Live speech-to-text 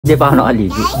Hindi pa ako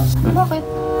nakaligo. Bakit?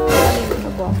 Nakaligo na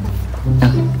ba?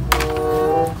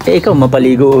 Eh, ikaw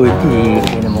mapaligo.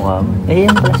 Hindi na mukha mo. Eh,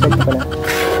 yan pala. Set na pala.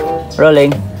 Rolling.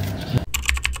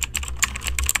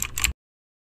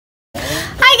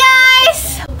 Hi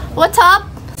guys! What's up?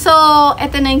 So,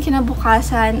 eto na yung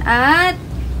kinabukasan at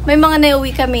may mga nauwi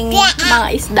kaming mga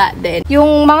isda din.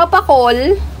 Yung mga pakol,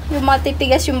 yung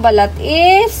matitigas yung balat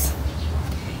is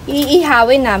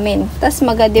iihawin namin. Tapos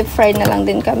mag-deep fry na lang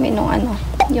din kami nung ano,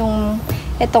 yung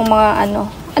etong mga ano.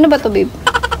 Ano ba to, babe?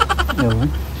 Ewan.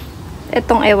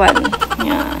 Etong ewan.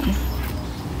 Yan.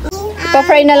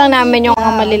 Pa-fry na lang namin yung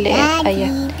mga maliliit.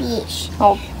 Ayan.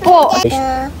 Opo.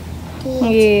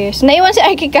 Yes. Naiwan si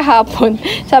Aiki kahapon.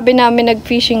 Sabi namin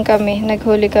nag-fishing kami.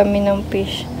 Naghuli kami ng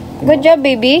fish. Good job,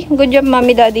 baby. Good job,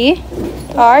 mommy, daddy.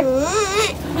 Art.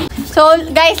 So,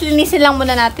 guys, linisin lang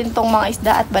muna natin tong mga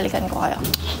isda at balikan ko kayo.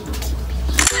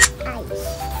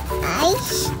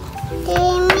 Ice.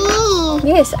 Timmy.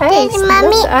 Yes, ice.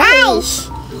 Mommy, That's ice.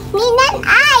 Minan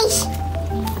ice.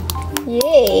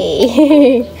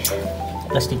 Yay!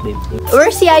 Plastic, babe.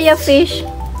 Where's Yaya fish?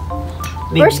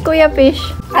 Baby. Where's Kuya fish?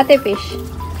 Ate fish?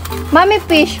 Mommy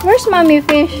fish? Where's mommy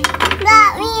fish?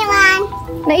 Got me one.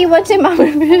 Naiwan si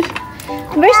mommy fish.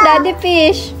 Where's daddy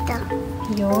fish? Ito.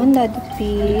 Yun, daddy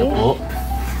fish. Oo.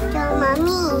 Ito,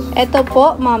 mommy. Ito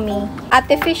po, mommy.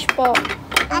 Ate fish po.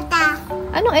 Ata.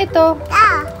 Anong ito?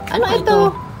 Ta. Ano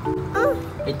ito?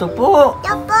 Ito po.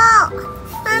 Ito po.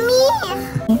 Mommy.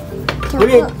 Ito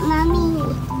Ulit. po, mommy.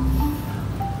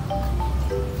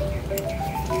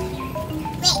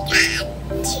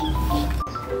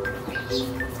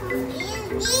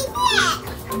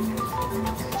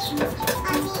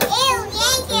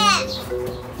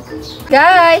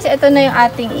 Guys, ito na yung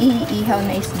ating iihaw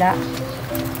na isda.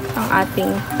 Ang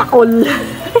ating pakol.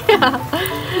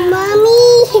 Mommy.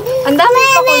 Ang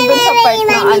daming pakol dun sa part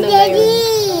na ano na yun. Daddy.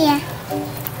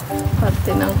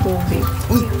 Parte ng tubig.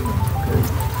 Uy.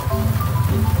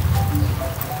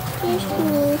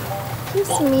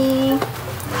 Kiss me.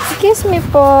 Excuse me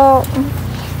po.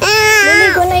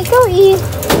 Liligo na ikaw eh.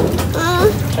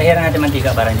 Kaya natin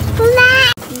mantika para hindi.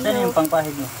 Mama. Saan yung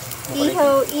pangpahid mo?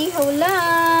 Ihaw, ihaw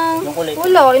lang. Yung kulay.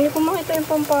 Wala, hindi ko makita yung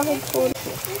pampahid ko.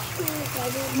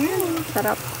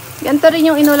 Sarap. Ganito rin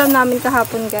yung inulam namin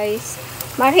kahapon, guys.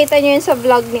 Makita nyo yun sa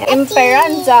vlog ni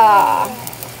Esperanza.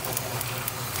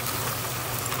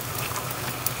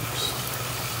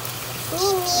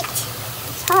 Minute.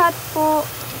 Hot po.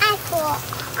 Ako.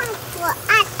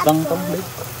 Bangtong, babe.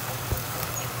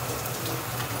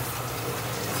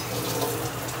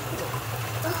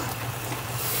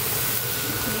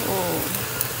 Oh.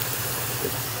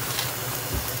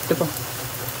 Ito po.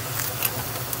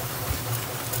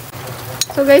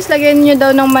 So guys, lagyan nyo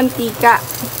daw ng mantika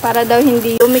para daw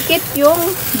hindi lumikit yung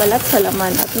balat sa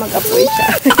laman at mag-apoy siya.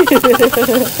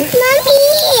 Mommy.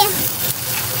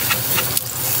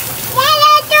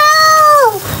 Dada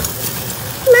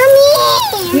Mommy.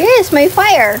 Yes, may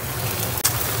fire.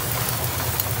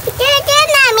 Dada,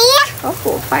 Mommy.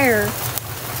 Opo, fire.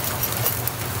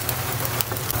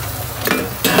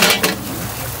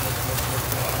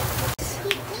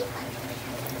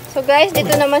 So guys,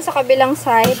 dito naman sa kabilang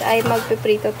side ay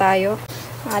magpiprito tayo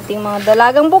ng ating mga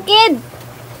dalagang bukid.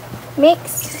 Mix.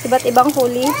 Iba't ibang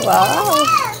huli. Wow.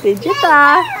 Legit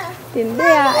ah. Tindi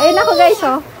ah. Ayun ako guys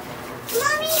oh.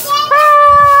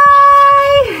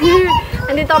 Hi!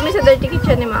 Andito kami sa dirty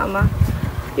kitchen ni mama.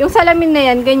 Yung salamin na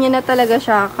yan, ganyan na talaga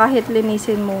siya kahit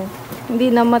linisin mo.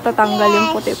 Hindi na matatanggal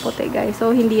yung puti-puti guys.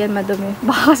 So hindi yan madumi.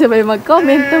 Baka kasi may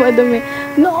mag-comment na madumi.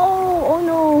 No! Oh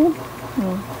no!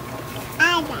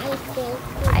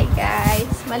 Hi guys,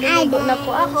 maliligo na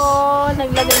po ako.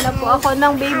 Naglagay na po ako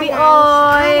ng baby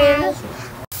oil.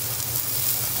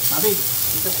 Babe,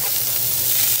 dito.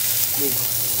 Babe.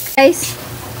 Guys,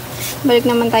 balik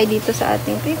naman tayo dito sa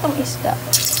ating pritong isda.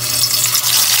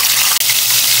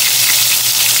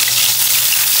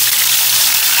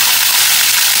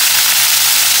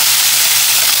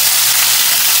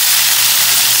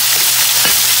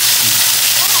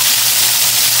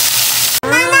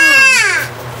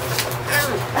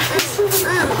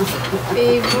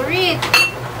 Favorite.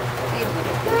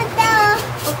 Ito.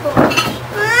 Opo.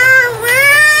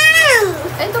 Mom.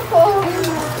 Ito po.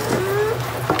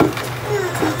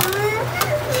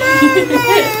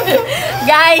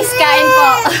 Guys, kain po.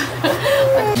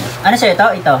 Ano siya ito?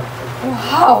 Ito.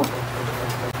 Wow.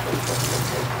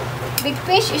 Big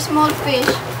fish, small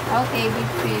fish. Okay,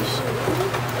 big fish.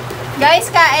 Guys,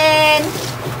 kain.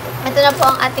 Ito na po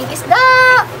ang ating isda.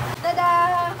 Tada!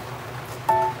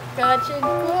 Catch and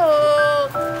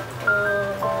cook.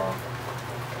 Oh.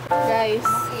 Guys.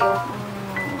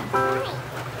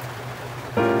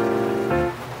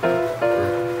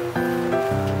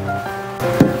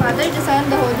 Father, the Son,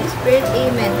 the Holy Spirit.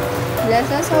 Amen. Bless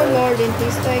us, O Lord, and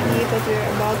please to give what we are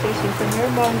about to receive from your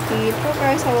bounty. Through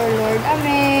Christ our Lord.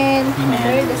 Amen.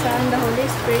 Father, the Son, the Holy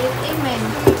Spirit. Amen.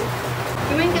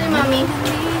 Kumain ka ni Mami.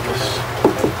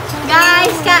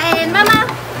 Guys, kain!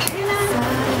 Mama!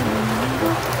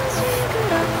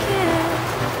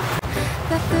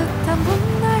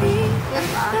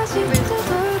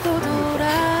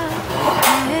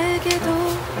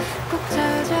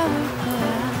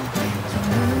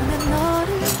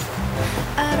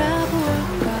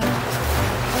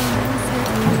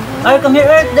 Ay, come here,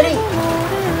 Earth! Dali!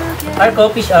 Arco,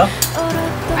 fish, oh.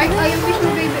 Ay, yung fish mo,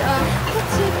 baby, ah.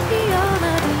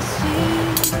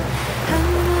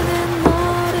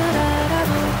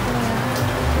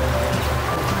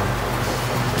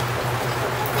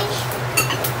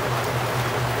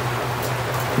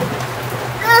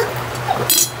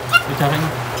 Ito rin.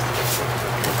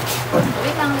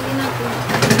 Wait lang, lagyan natin.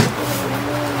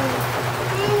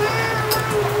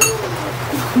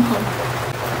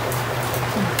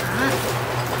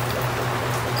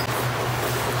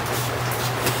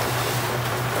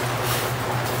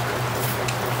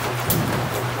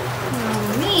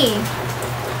 Mami!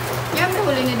 Yan may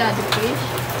huli ni Daddy Fish.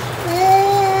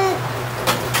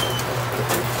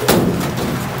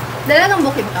 Dalagang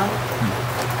bukid to.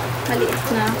 Maliit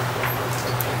na.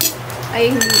 Ay,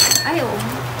 hindi. Ay, oh.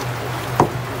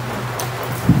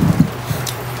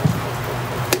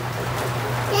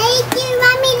 Daddy,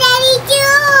 mommy, daddy,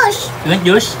 juice. You want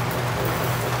juice?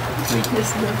 Wait.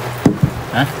 Yes, no.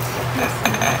 Ha?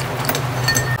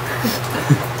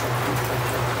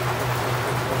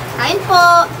 Kain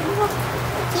po!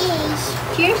 Cheese.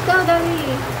 Cheers daw,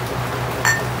 Daddy.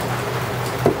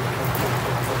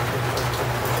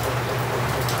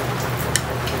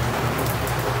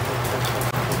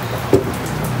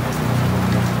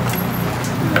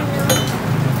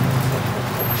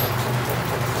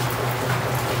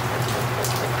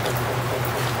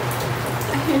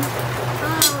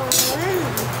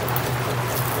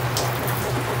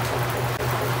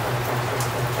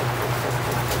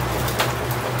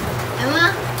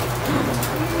 Emma?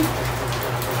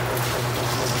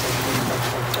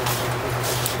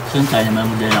 Saan tayo naman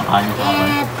model ng kanin sa kawan?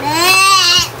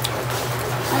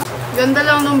 Ganda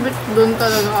lang ng beach doon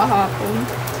talaga kahapon.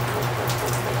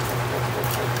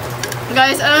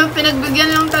 Guys, alam mo,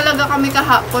 pinagbigyan lang talaga kami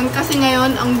kahapon kasi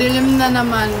ngayon, ang dilim na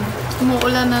naman.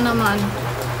 Umuulan na naman.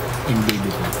 Hindi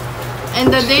dito. And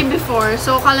the day before,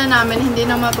 so kala namin hindi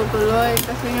na matutuloy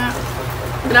kasi nga,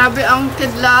 grabe ang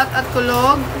kidlat at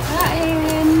kulog.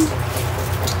 Kain.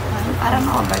 Para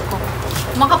ma-overcook.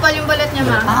 Makapal yung balat niya,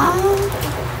 ma. Ah.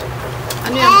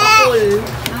 Ano yan, pakul.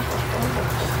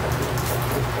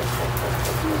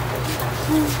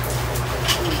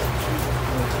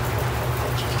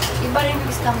 Iba rin yung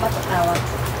islang bato tawag.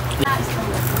 Islang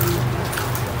bato.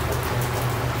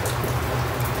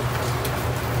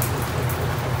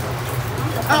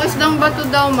 Ang isdang bato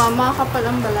daw, ma, makakapal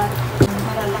ang balat.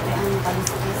 Maralaki ang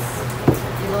palistis.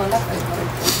 Ilola pa ito.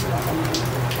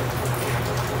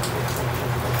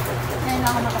 Ngayon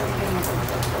ako nakatikin nito.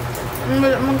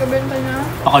 Magkabenta niya.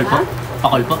 Pakal po?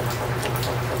 Pakal po?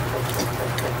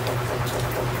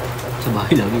 Sa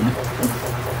bahay lagi na.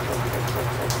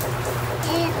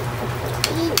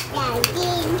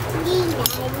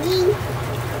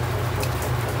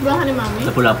 Buwan ka ni Mami?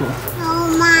 Sa pula po. Oh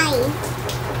my.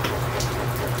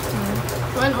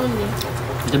 One only.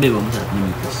 Ito bebo, masarap na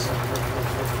mitis.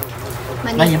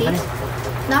 Ganyan pa rin.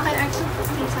 Nakaka-arso.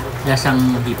 Isa. Lasang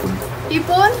hipon.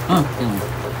 Hipon? Oh, tingnan mo.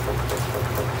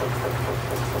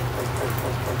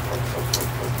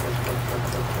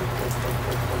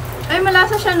 Ay,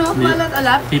 malasa siya, no? Hindi.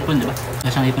 Malat-alat. Hipon, di ba?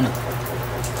 Lasang hipon na.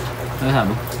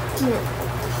 Nagkasabog.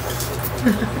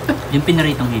 Yung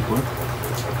pinaritong hipon.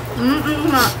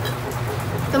 Ma.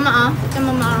 Tama, ah.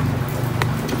 Tama, ma.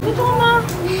 Dito ka, ma.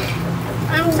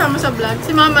 Ayaw mo sama sa vlog.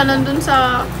 Si mama nandun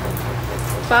sa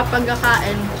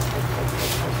papagkakain.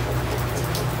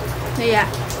 Naya.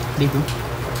 Dito.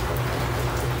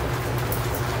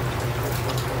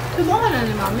 Subukan ka na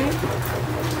ni Mami.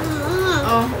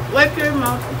 Oh, wipe your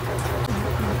mouth.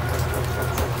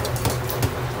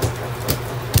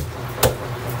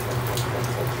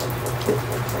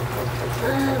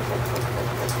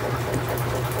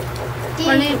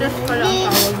 Panitas pala ang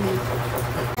tawag dito.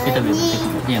 Ito bebo.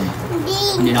 Tingnan mo.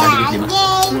 Hindi nakadikit, di ba?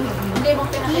 Hindi mo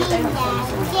pinakita yung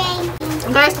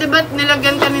Guys, diba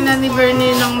nilagyan kanina ni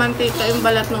Bernie ng mantika yung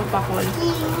balat ng pakol?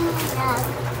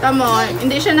 Tamo,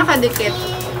 hindi siya nakadikit.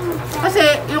 Kasi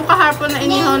yung kahapon na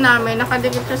inihaw namin,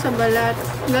 nakadikit siya sa balat.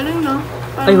 Ganun, no?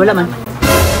 Parang Ay, wala man.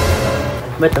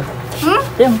 Ba ito? Hmm?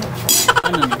 Tingnan mo.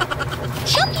 Ano?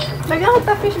 Lagyan ko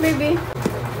ta fish, baby.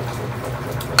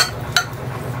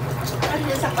 Ano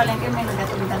dyan sa palengke may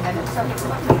nagatindang ganun. Sabi ko,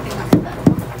 bakit may tinaganda?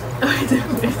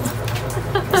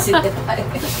 Kasi tayo.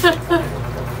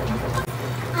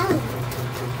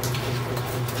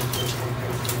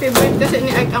 Favorite kasi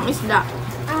ni Ike ang isda.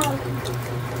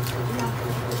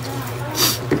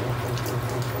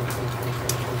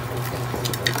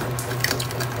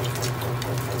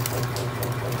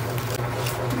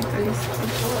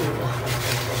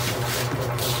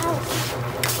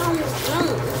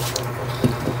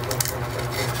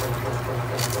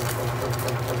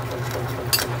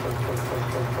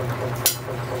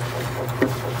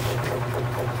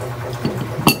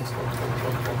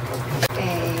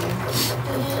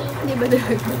 Hindi ba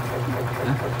dalagang?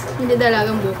 Hindi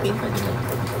dalagang bukid.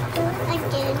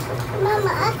 Akin.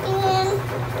 Mama, akin.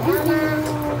 Mama,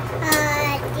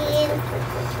 akin.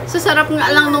 So, sarap nga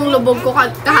lang nung lubog ko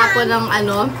kahapon ng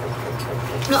ano,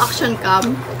 no action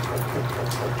cam.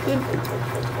 Yun.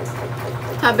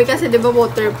 Sabi kasi, di ba,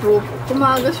 waterproof.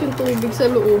 Kumagas yung tubig sa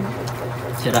loob.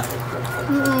 Sira.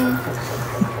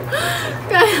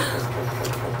 Kaya,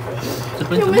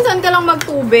 yung minsan ka lang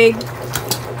magtubig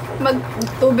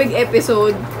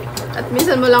episode. At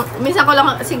minsan ko lang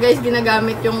kasi guys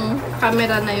ginagamit yung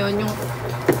camera na yon, yung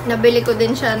nabili ko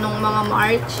din siya nung mga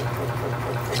March.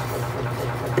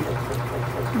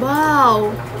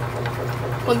 Wow!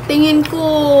 Pagtingin ko,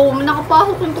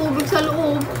 nakapasok yung tubig sa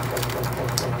loob.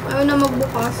 Ayaw na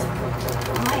magbukas.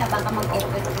 Mamaya, baka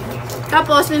mag-open.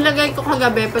 Tapos, nilagay ko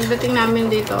kagabi, pagdating namin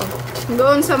dito,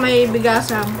 doon sa may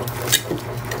bigasang.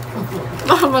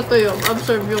 Baka matuyo,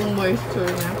 absorb yung moisture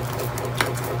niya.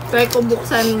 Try ko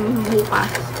buksan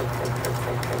bukas.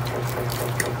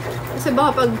 Kasi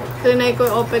baka pag trinay ko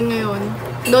i-open ngayon,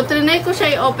 trinay ko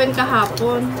siya i-open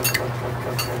kahapon.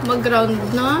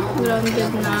 Mag-grounded na.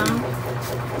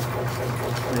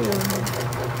 Ayun.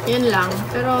 Yan lang.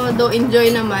 Pero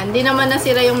enjoy naman. Di naman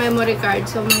nasira yung memory card.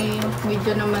 So may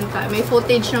video naman tayo. May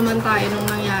footage naman tayo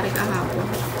nung nangyari kahapon.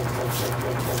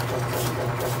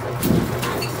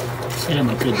 Sila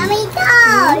mag-trade. Mommy,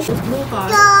 gosh. Bukas.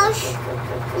 Gosh.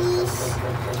 Please.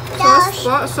 Sauce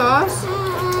po, sauce.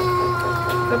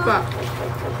 Ito pa.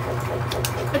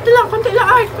 Ito lang, konti lang,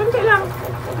 Art. Konti lang.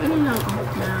 Ano lang, oh.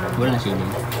 Wala na sili.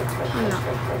 Wala.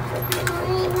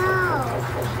 Mommy, no.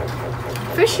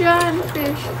 Fish yan,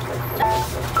 fish.